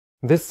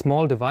This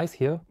small device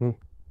here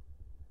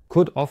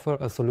could offer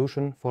a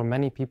solution for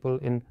many people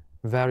in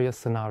various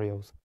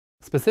scenarios.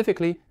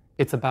 Specifically,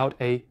 it's about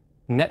a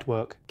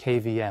network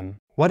KVM.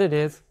 What it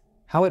is,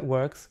 how it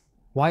works,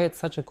 why it's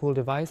such a cool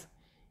device,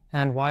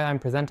 and why I'm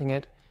presenting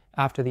it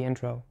after the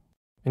intro.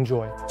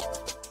 Enjoy.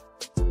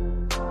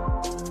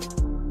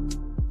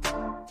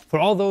 For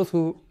all those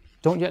who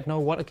don't yet know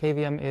what a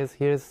KVM is,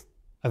 here's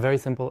a very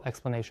simple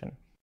explanation.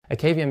 A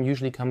KVM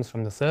usually comes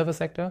from the server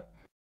sector.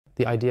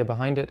 The idea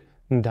behind it,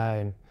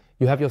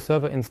 you have your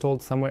server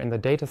installed somewhere in the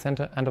data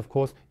center, and of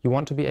course you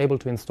want to be able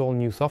to install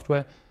new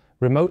software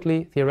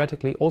remotely,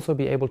 theoretically also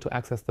be able to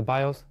access the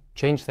BIOS,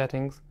 change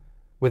settings,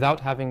 without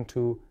having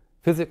to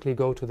physically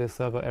go to this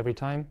server every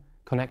time,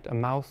 connect a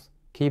mouse,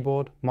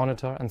 keyboard,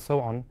 monitor, and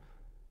so on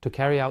to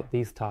carry out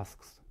these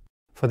tasks.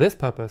 For this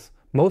purpose,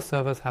 most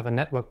servers have a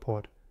network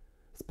port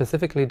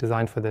specifically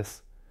designed for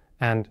this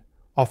and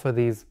offer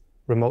these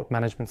remote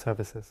management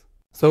services.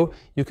 So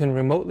you can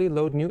remotely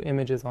load new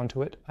images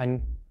onto it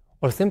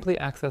or simply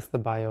access the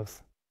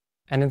BIOS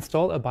and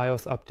install a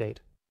BIOS update.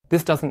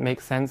 This doesn't make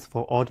sense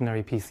for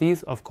ordinary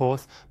PCs, of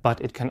course, but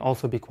it can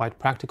also be quite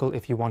practical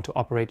if you want to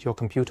operate your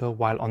computer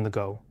while on the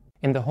go.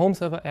 In the home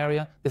server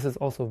area, this is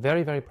also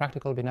very, very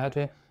practical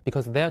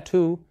because there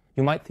too,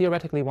 you might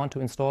theoretically want to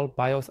install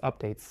BIOS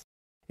updates.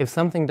 If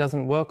something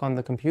doesn't work on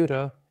the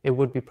computer, it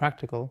would be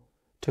practical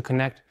to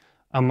connect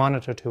a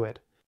monitor to it.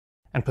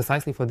 And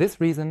precisely for this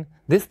reason,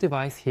 this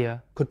device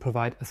here could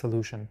provide a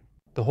solution.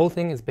 The whole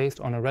thing is based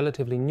on a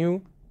relatively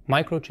new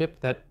microchip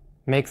that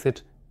makes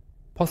it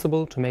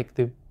possible to make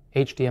the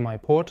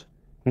HDMI port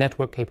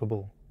network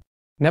capable.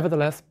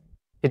 Nevertheless,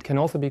 it can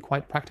also be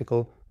quite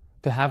practical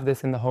to have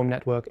this in the home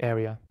network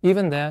area.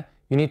 Even there,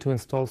 you need to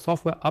install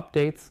software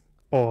updates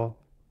or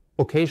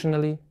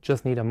occasionally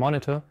just need a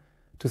monitor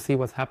to see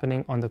what's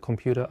happening on the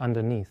computer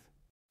underneath.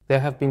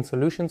 There have been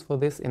solutions for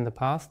this in the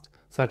past,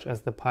 such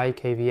as the Pi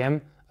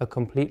KVM, a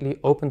completely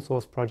open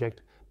source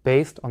project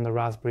based on the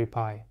Raspberry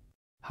Pi.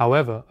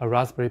 However, a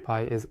Raspberry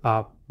Pi is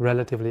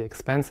relatively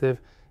expensive,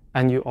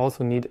 and you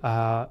also need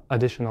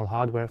additional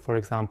hardware, for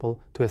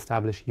example, to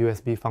establish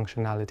USB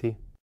functionality.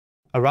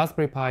 A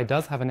Raspberry Pi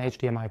does have an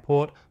HDMI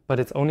port, but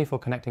it's only for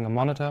connecting a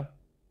monitor,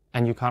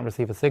 and you can't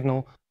receive a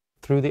signal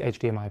through the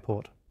HDMI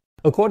port.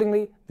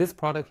 Accordingly, this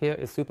product here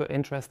is super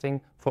interesting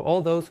for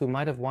all those who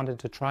might have wanted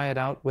to try it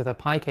out with a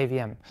Pi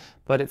KVM,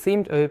 but it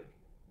seemed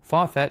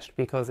far-fetched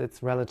because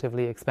it's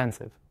relatively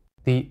expensive.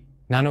 The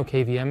Nano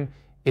KVM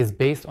is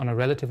based on a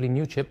relatively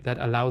new chip that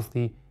allows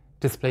the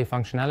display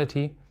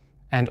functionality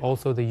and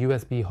also the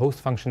USB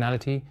host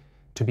functionality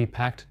to be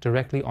packed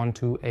directly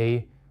onto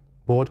a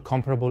board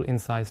comparable in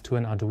size to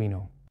an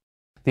Arduino.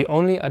 The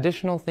only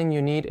additional thing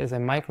you need is a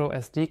micro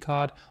SD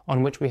card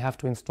on which we have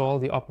to install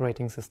the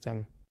operating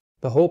system.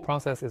 The whole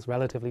process is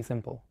relatively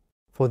simple.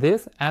 For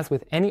this, as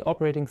with any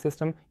operating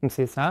system,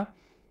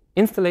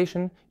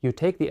 installation, you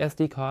take the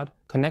SD card,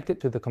 connect it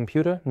to the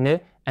computer,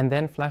 and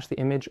then flash the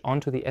image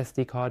onto the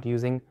SD card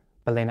using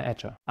Balena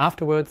Etcher.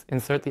 Afterwards,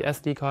 insert the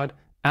SD card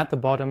at the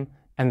bottom,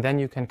 and then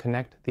you can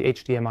connect the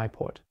HDMI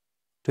port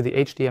to the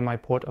HDMI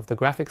port of the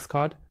graphics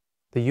card,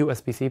 the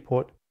USB-C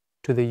port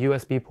to the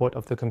USB port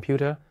of the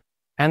computer,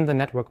 and the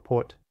network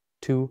port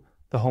to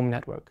the home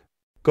network.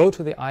 Go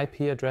to the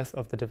IP address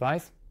of the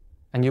device,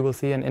 and you will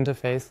see an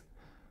interface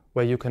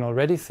where you can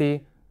already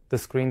see the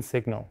screen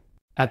signal.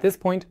 At this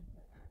point,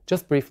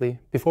 just briefly,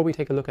 before we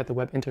take a look at the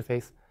web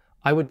interface,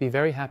 I would be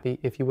very happy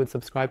if you would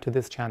subscribe to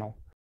this channel.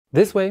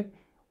 This way,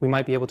 we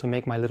might be able to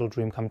make my little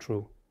dream come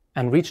true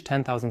and reach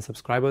 10,000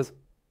 subscribers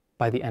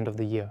by the end of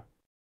the year.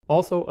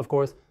 Also, of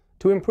course,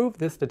 to improve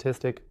this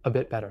statistic a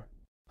bit better.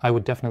 I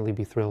would definitely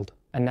be thrilled.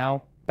 And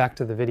now, back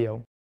to the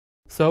video.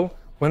 So,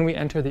 when we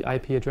enter the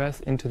IP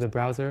address into the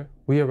browser,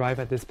 we arrive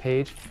at this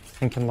page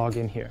and can log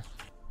in here.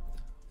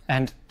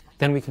 And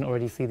then we can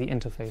already see the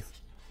interface.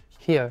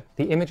 Here,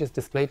 the image is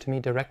displayed to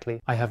me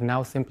directly. I have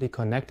now simply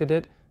connected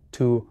it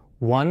to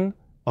one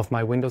of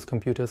my Windows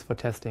computers for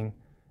testing.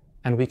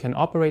 And we can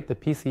operate the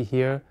PC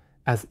here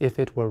as if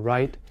it were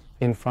right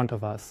in front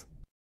of us.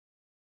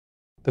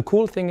 The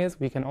cool thing is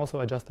we can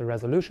also adjust the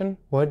resolution,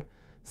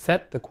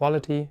 set the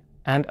quality,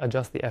 and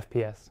adjust the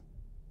FPS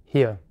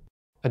here.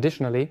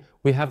 Additionally,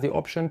 we have the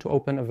option to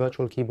open a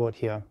virtual keyboard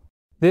here.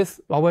 This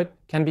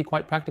can be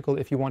quite practical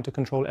if you want to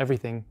control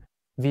everything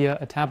via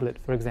a tablet,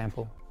 for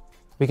example.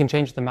 We can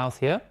change the mouse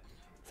here,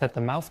 set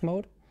the mouse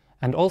mode,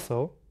 and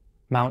also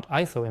mount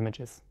ISO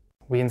images.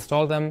 We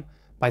install them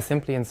by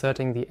simply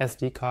inserting the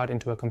SD card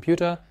into a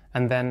computer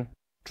and then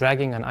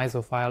dragging an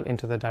ISO file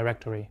into the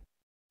directory.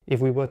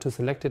 If we were to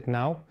select it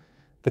now,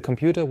 the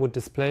computer would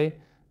display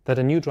that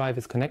a new drive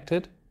is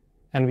connected,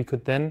 and we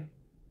could then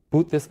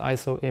boot this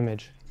ISO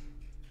image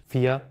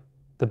via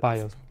the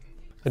BIOS.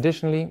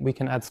 Additionally, we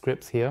can add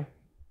scripts here,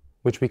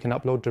 which we can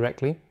upload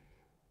directly,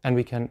 and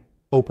we can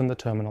open the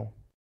terminal.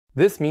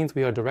 This means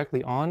we are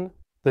directly on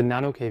the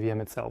Nano KVM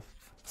itself.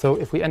 So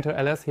if we enter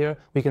ls here,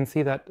 we can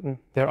see that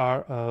there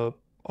are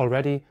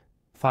already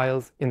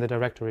files in the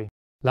directory.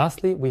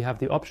 Lastly, we have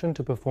the option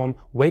to perform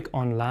wake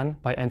on LAN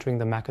by entering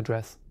the MAC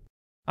address.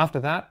 After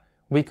that,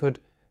 we could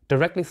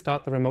directly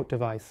start the remote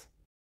device.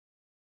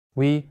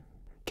 We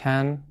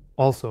can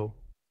also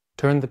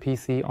turn the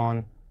PC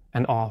on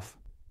and off,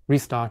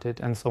 restart it,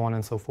 and so on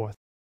and so forth.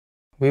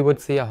 We would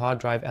see a hard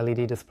drive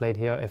LED displayed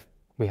here if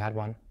we had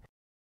one.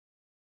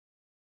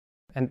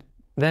 And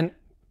then,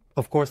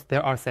 of course,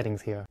 there are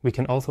settings here. We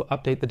can also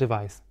update the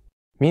device.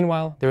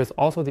 Meanwhile, there is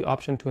also the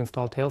option to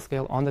install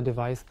Tailscale on the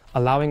device,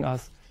 allowing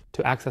us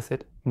to access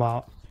it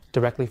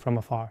directly from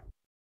afar.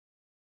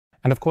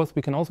 And of course,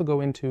 we can also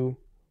go into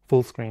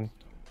full screen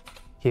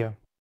here.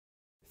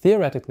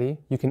 Theoretically,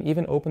 you can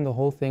even open the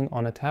whole thing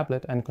on a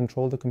tablet and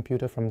control the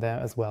computer from there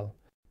as well.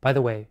 By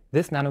the way,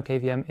 this Nano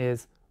KVM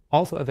is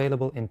also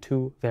available in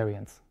 2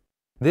 variants.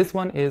 This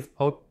one is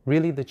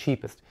really the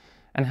cheapest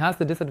and has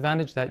the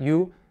disadvantage that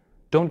you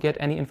don't get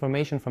any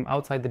information from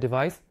outside the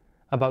device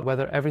about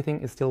whether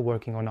everything is still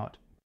working or not.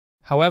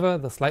 However,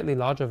 the slightly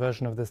larger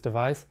version of this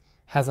device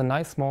has a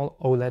nice small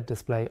OLED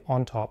display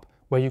on top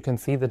where you can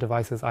see the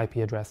device's IP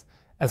address,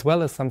 as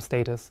well as some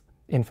status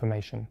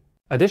information.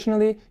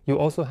 Additionally, you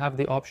also have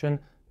the option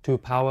to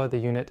power the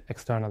unit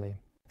externally.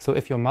 So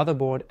if your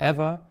motherboard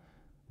ever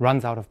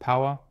runs out of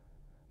power,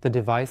 the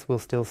device will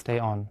still stay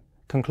on.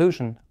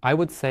 Conclusion, I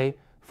would say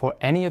for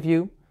any of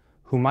you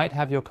who might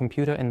have your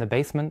computer in the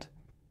basement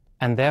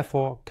and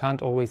therefore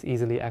can't always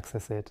easily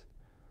access it,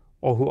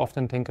 or who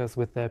often tinkers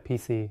with their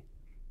PC,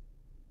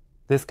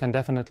 this can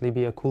definitely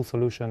be a cool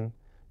solution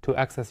to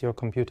access your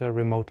computer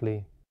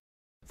remotely.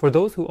 For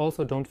those who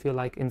also don't feel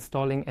like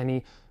installing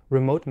any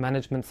remote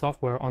management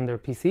software on their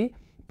PC,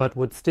 but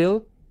would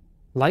still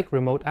like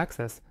remote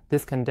access,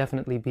 this can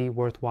definitely be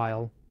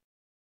worthwhile.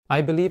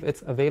 I believe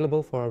it's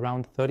available for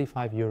around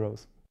 35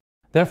 euros.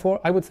 Therefore,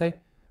 I would say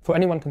for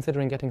anyone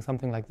considering getting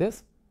something like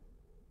this,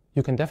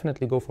 you can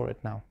definitely go for it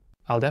now.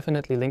 I'll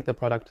definitely link the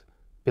product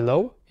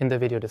below in the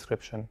video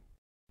description.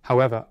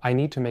 However, I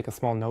need to make a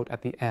small note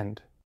at the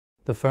end.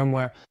 The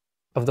firmware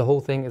of the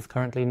whole thing is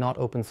currently not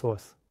open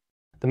source.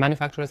 The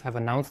manufacturers have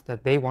announced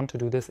that they want to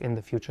do this in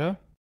the future.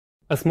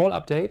 A small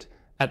update,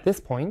 at this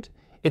point,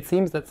 it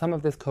seems that some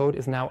of this code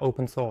is now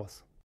open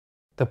source.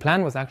 The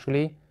plan was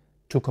actually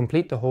to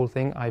complete the whole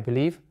thing, I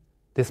believe,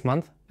 this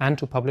month and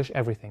to publish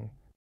everything.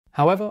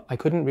 However, I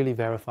couldn't really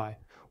verify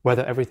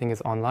whether everything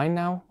is online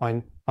now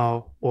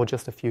or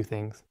just a few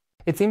things.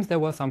 It seems there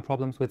were some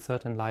problems with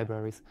certain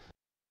libraries.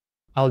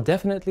 I'll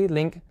definitely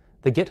link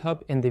the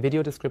GitHub in the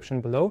video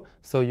description below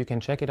so you can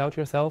check it out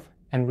yourself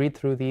and read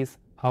through these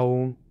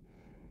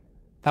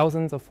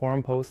thousands of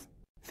forum posts.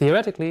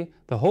 Theoretically,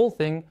 the whole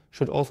thing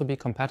should also be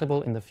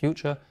compatible in the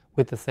future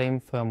with the same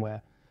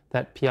firmware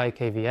that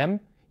PI-KVM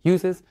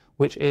uses,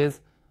 which is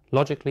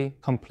logically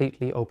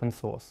completely open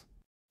source.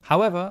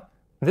 However,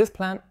 this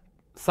plan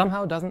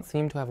somehow doesn't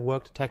seem to have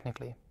worked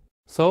technically.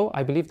 So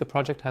I believe the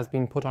project has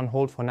been put on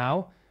hold for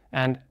now,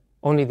 and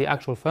only the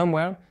actual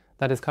firmware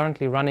that is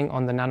currently running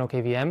on the Nano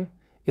KVM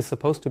is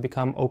supposed to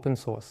become open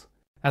source.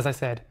 As I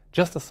said,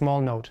 just a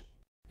small note.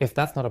 If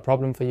that's not a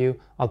problem for you,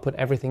 I'll put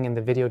everything in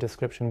the video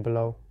description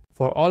below.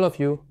 For all of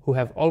you who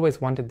have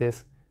always wanted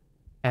this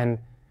and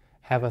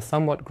have a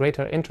somewhat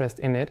greater interest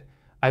in it,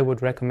 I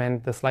would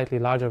recommend the slightly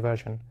larger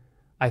version.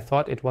 I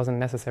thought it wasn't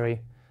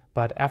necessary,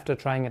 but after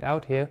trying it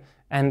out here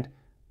and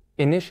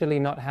initially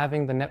not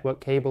having the network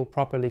cable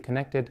properly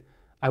connected,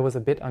 I was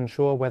a bit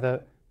unsure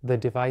whether the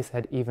device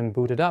had even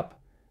booted up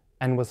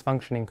and was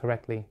functioning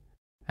correctly.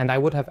 And I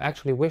would have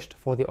actually wished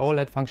for the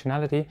OLED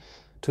functionality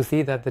to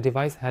see that the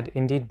device had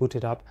indeed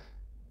booted up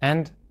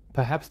and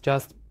perhaps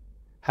just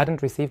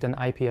hadn't received an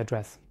IP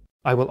address.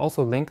 I will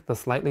also link the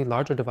slightly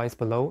larger device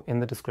below in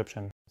the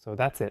description. So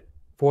that's it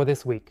for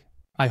this week.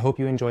 I hope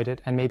you enjoyed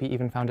it and maybe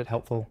even found it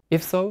helpful.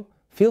 If so,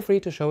 feel free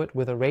to show it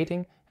with a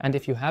rating, and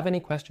if you have any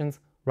questions,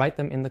 write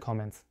them in the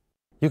comments.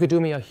 You could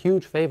do me a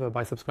huge favor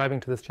by subscribing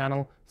to this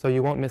channel so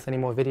you won't miss any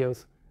more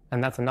videos,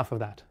 and that's enough of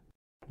that.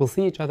 We'll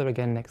see each other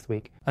again next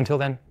week. Until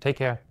then, take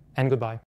care and goodbye.